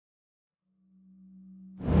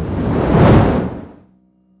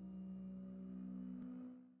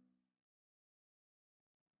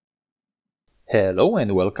Hello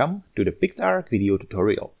and welcome to the Pixark video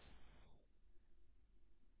tutorials.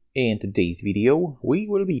 In today's video, we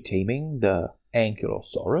will be taming the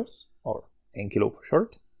Ankylosaurus, or Ankylo for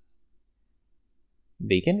short.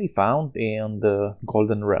 They can be found in the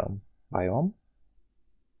Golden Realm biome.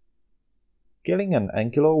 Killing an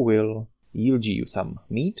Ankylo will yield you some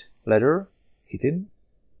meat, leather, chitin,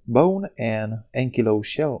 bone, and Ankylo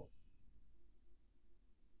shell.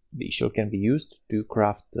 The shell can be used to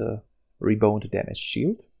craft the reboned damage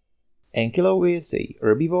shield. Ankylo is a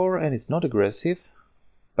herbivore and it's not aggressive,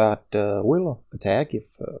 but will attack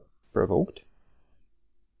if provoked.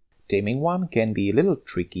 Taming one can be a little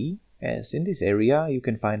tricky, as in this area you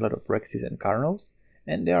can find a lot of Rexes and Carnos,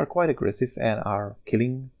 and they are quite aggressive and are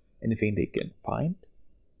killing anything they can find.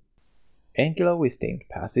 Ankylo is tamed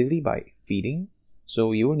passively by feeding,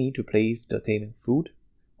 so you will need to place the taming food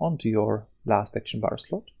onto your last action bar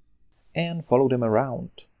slot and follow them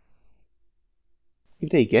around. If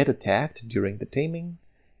they get attacked during the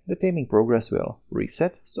taming progress will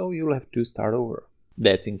reset, so you'll have to start over.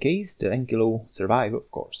 That's in case the Ankylo survive, of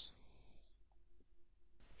course.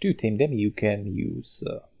 To tame them you can use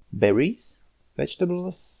berries,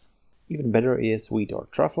 vegetables, even better is wheat or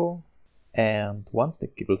truffle, and once the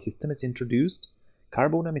kibble system is introduced,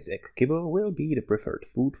 Carbonemys egg kibble will be the preferred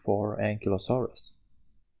food for Ankylosaurus.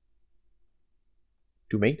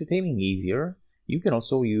 To make the taming easier, you can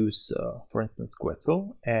also use, for instance,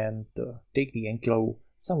 Quetzal and take the Ankylo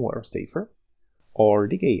somewhere safer, or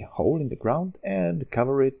dig a hole in the ground and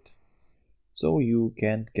cover it so you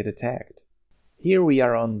can't get attacked. Here we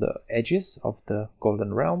are on the edges of the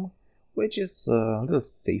Golden Realm, which is a little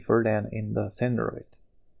safer than in the center of it.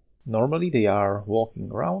 Normally they are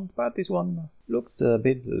walking around, but this one looks a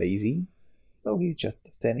bit lazy, so he's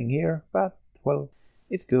just standing here, but, well,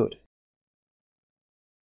 it's good.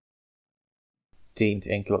 Tamed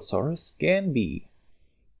Ankylosaurus can be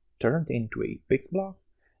turned into a Pix block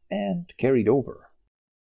and carried over.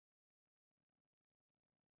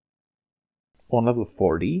 On level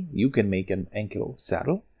 40 you can make an Ankylo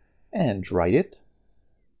saddle and ride it.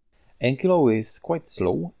 Ankylo is quite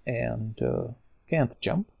slow and can't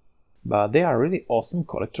jump, but they are really awesome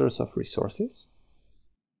collectors of resources.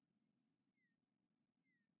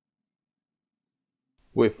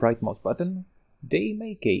 With right mouse button they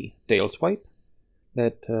make a tail swipe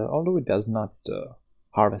that, although it does not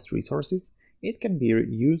harvest resources, it can be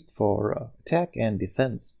used for attack and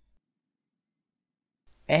defense.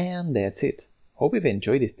 And that's it. Hope you've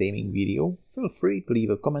enjoyed this taming video. Feel free to leave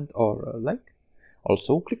a comment or a like.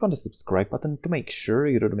 Also, click on the subscribe button to make sure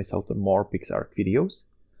you don't miss out on more Pixark videos.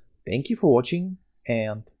 Thank you for watching,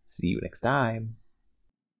 and see you next time.